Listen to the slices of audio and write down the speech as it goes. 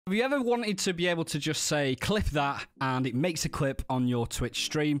Have you ever wanted to be able to just say, clip that, and it makes a clip on your Twitch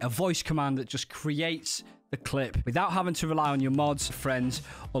stream? A voice command that just creates the clip without having to rely on your mods, friends,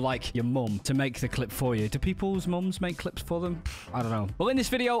 or like your mum to make the clip for you. Do people's mums make clips for them? I don't know. Well, in this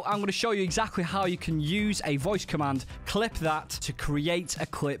video, I'm going to show you exactly how you can use a voice command, clip that, to create a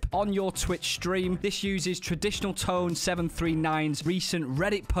clip on your Twitch stream. This uses traditional tone 739's recent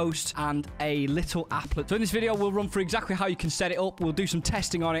Reddit post and a little applet. So in this video, we'll run through exactly how you can set it up. We'll do some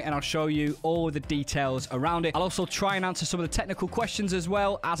testing on it, and I'll show you all of the details around it. I'll also try and answer some of the technical questions as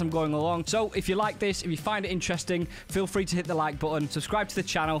well as I'm going along. So if you like this, if you find it interesting, feel free to hit the like button, subscribe to the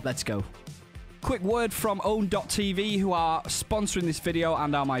channel. Let's go. Quick word from Own.tv, who are sponsoring this video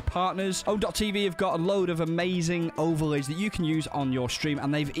and are my partners. Own.tv have got a load of amazing overlays that you can use on your stream,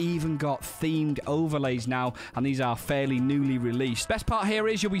 and they've even got themed overlays now, and these are fairly newly released. Best part here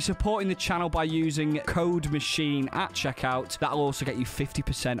is you'll be supporting the channel by using code machine at checkout. That'll also get you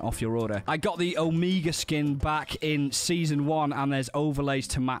 50% off your order. I got the Omega skin back in Season 1, and there's overlays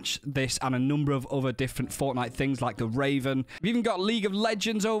to match this and a number of other different Fortnite things like the Raven. We've even got League of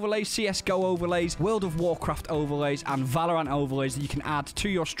Legends overlays, CSGO overlays, World of Warcraft overlays, and Valorant overlays that you can add to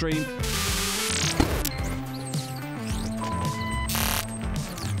your stream.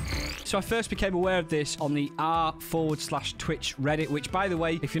 So I first became aware of this on the r/Twitch Reddit, which, by the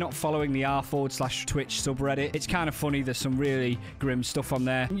way, if you're not following the r/Twitch subreddit, it's kind of funny. There's some really grim stuff on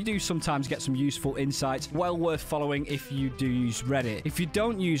there. And you do sometimes get some useful insights. Well worth following if you do use Reddit. If you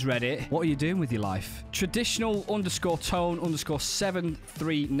don't use Reddit, what are you doing with your life?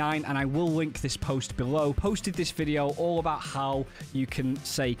 Traditional_tone_739, and I will link this post below, posted this video all about how you can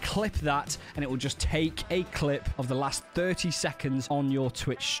say clip that, and it will just take a clip of the last 30 seconds on your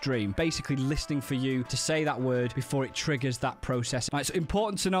Twitch stream, basically listening for you to say that word before it triggers that process. Now, it's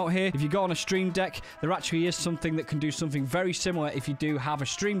important to note here, if you go on a Stream Deck, there actually is something that can do something very similar if you do have a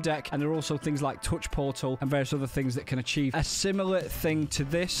Stream Deck, and there are also things like Touch Portal and various other things that can achieve a similar thing to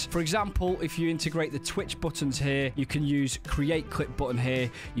this. For example, if you integrate the Twitch buttons here, you can use Create Clip button here,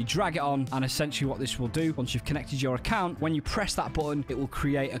 you drag it on, and essentially what this will do, once you've connected your account, when you press that button, it will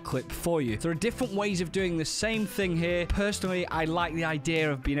create a clip for you. There are different ways of doing the same thing here. Personally, I like the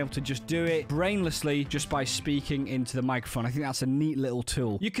idea of being able to just do it brainlessly just by speaking into the microphone. I think that's a neat little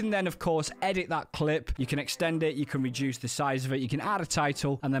tool. You can then, of course, edit that clip. You can extend it. You can reduce the size of it. You can add a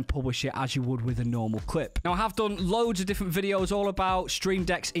title and then publish it as you would with a normal clip. Now, I have done loads of different videos all about Stream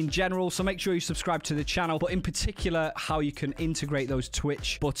Decks in general, so make sure you subscribe to the channel, but in particular, how you can integrate those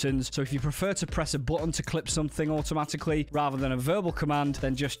Twitch buttons. So if you prefer to press a button to clip something automatically rather than a verbal command,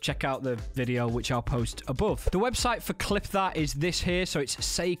 then just check out the video, which I'll post above. The website for Clip That is this here, so it's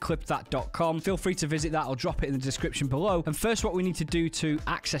sayclipthat.com. Feel free to visit that. I'll drop it in the description below. And first, what we need to do to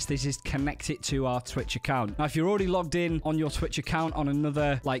access this is connect it to our Twitch account. Now, if you're already logged in on your Twitch account on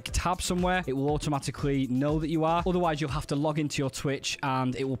another tab somewhere, it will automatically know that you are. Otherwise, you'll have to log into your Twitch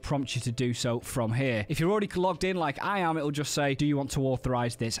and it will prompt you to do so from here. If you're already logged in like I am, it will just say, do you want to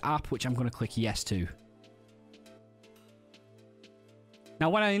authorize this app? Which I'm going to click yes to. Now,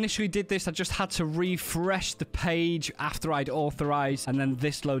 when I initially did this, I just had to refresh the page after I'd authorized, and then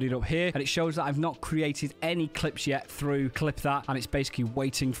this loaded up here, and it shows that I've not created any clips yet through Clip That, and it's basically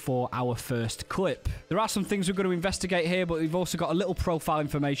waiting for our first clip. There are some things we're going to investigate here, but we've also got a little profile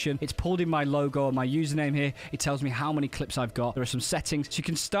information. It's pulled in my logo and my username here. It tells me how many clips I've got. There are some settings. So you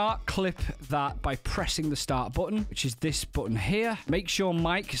can start Clip That by pressing the start button, which is this button here. Make sure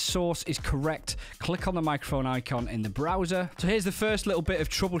mic source is correct. Click on the microphone icon in the browser. So here's the first little bit of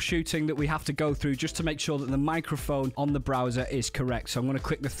troubleshooting that we have to go through just to make sure that the microphone on the browser is correct. So I'm going to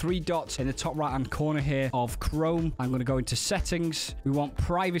click the three dots in the top right hand corner here of Chrome. I'm going to go into settings. We want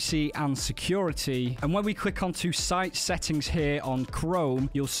privacy and security. And when we click onto site settings here on Chrome,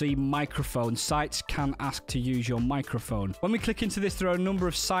 you'll see microphone. Sites can ask to use your microphone. When we click into this, there are a number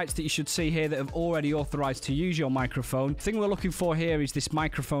of sites that you should see here that have already authorized to use your microphone. The thing we're looking for here is this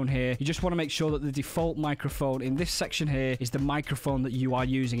microphone here. You just want to make sure that the default microphone in this section here is the microphone that you are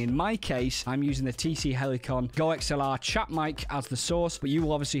using. In my case, I'm using the TC Helicon Go XLR chat mic as the source, but you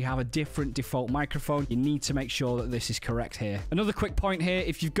will obviously have a different default microphone. You need to make sure that this is correct here. Another quick point here,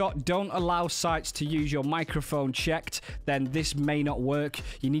 if you've got don't allow sites to use your microphone checked, then this may not work.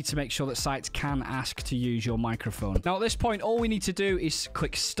 You need to make sure that sites can ask to use your microphone. Now, at this point, all we need to do is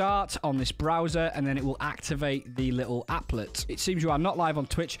click start on this browser, and then it will activate the little applet. It seems you are not live on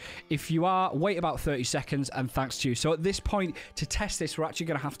Twitch. If you are, wait about 30 seconds, and thanks to you. So at this point, to test this, we're actually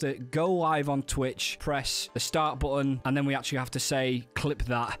going to have to go live on Twitch, press the start button, and then we actually have to say clip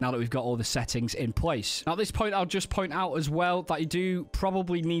that now that we've got all the settings in place. Now, at this point, I'll just point out as well that you do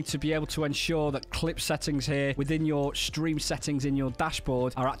probably need to be able to ensure that clip settings here within your stream settings in your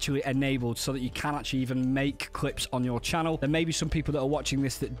dashboard are actually enabled so that you can actually even make clips on your channel. There may be some people that are watching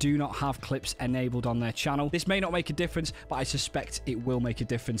this that do not have clips enabled on their channel. This may not make a difference, but I suspect it will make a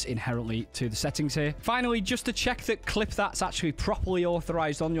difference inherently to the settings here. Finally, just to check that clip that's actually properly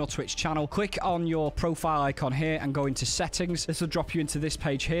authorized on your Twitch channel, click on your profile icon here and go into settings. This will drop you into this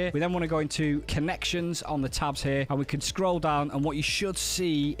page here. We then want to go into connections on the tabs here, and we can scroll down, and what you should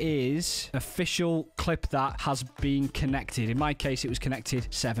see is official clip that has been connected. In my case, it was connected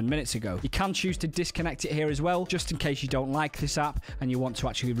 7 minutes ago. You can choose to disconnect it here as well, just in case you don't like this app and you want to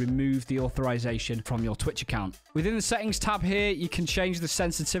actually remove the authorization from your Twitch account. Within the settings tab here, you can change the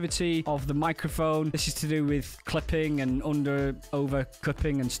sensitivity of the microphone. This is to do with clipping and over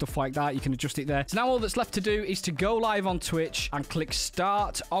clipping and stuff like that. You can adjust it there. So now all that's left to do is to go live on Twitch and click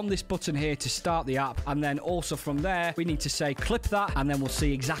start on this button here to start the app. And then also from there, we need to say clip that, and then we'll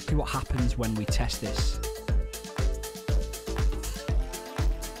see exactly what happens when we test this.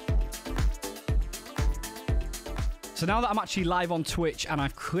 So now that I'm actually live on Twitch and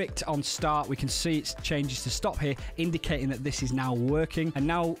I've clicked on start, we can see it changes to stop here, indicating that this is now working. And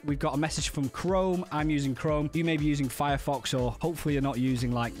now we've got a message from Chrome. I'm using Chrome. You may be using Firefox, or hopefully you're not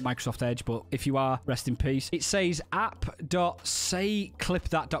using like Microsoft Edge, but if you are, rest in peace. It says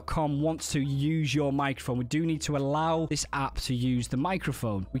app.sayclipthat.com wants to use your microphone. We do need to allow this app to use the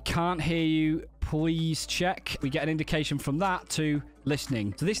microphone. We can't hear you. Please check. We get an indication from that to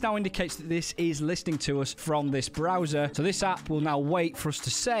listening. So this now indicates that this is listening to us from this browser. So this app will now wait for us to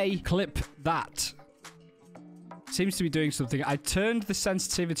say clip that. Seems to be doing something. I turned the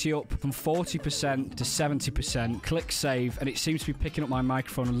sensitivity up from 40% to 70%. Click save, and it seems to be picking up my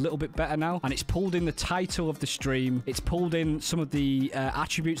microphone a little bit better now. And it's pulled in the title of the stream. It's pulled in some of the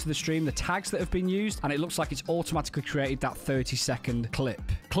attributes of the stream, the tags that have been used, and it looks like it's automatically created that 30-second clip.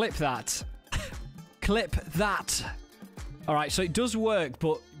 Clip that. Clip that. All right, so it does work,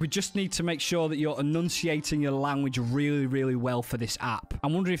 but we just need to make sure that you're enunciating your language really, really well for this app.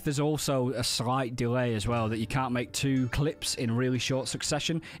 I'm wondering if there's also a slight delay as well, that you can't make 2 clips in really short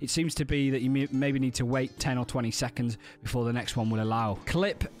succession. It seems to be that you maybe need to wait 10 or 20 seconds before the next one will allow.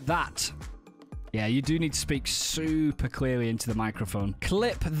 Clip that. Yeah, you do need to speak super clearly into the microphone.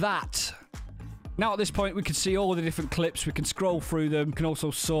 Clip that. Now at this point, we can see all of the different clips. We can scroll through them. We can also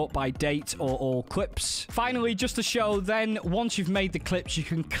sort by date or all clips. Finally, just to show then, once you've made the clips, you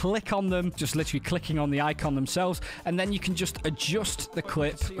can click on them, just literally clicking on the icon themselves, and then you can just adjust the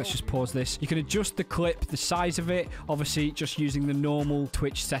clip. Let's just pause this. You can adjust the clip, the size of it, obviously just using the normal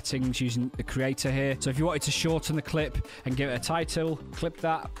Twitch settings, using the creator here. So if you wanted to shorten the clip and give it a title, clip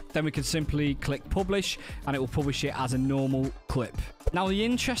that, then we can simply click publish, and it will publish it as a normal clip. Now, the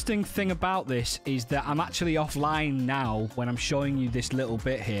interesting thing about this is that I'm actually offline now when I'm showing you this little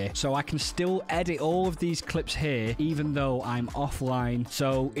bit here. So I can still edit all of these clips here, even though I'm offline.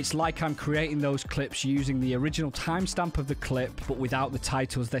 So it's like I'm creating those clips using the original timestamp of the clip, but without the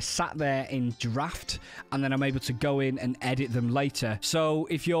titles. They're sat there in draft, and then I'm able to go in and edit them later. So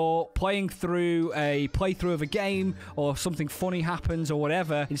if you're playing through a playthrough of a game, or something funny happens or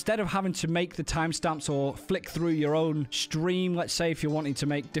whatever, instead of having to make the timestamps or flick through your own stream, let's say if you're wanting to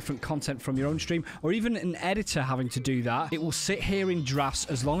make different content from your own stream, or even an editor having to do that, it will sit here in drafts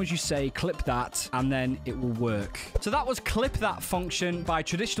as long as you say clip that, and then it will work. So that was clip that function by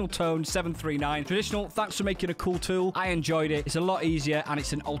Traditional Tone 739. Traditional, thanks for making a cool tool. I enjoyed it. It's a lot easier, and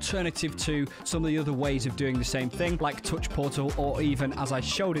it's an alternative to some of the other ways of doing the same thing, like Touch Portal, or even as I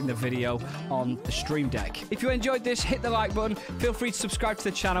showed in the video on the Stream Deck. If you enjoyed this, hit the like button. Feel free to subscribe to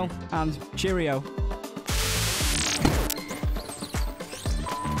the channel, and cheerio.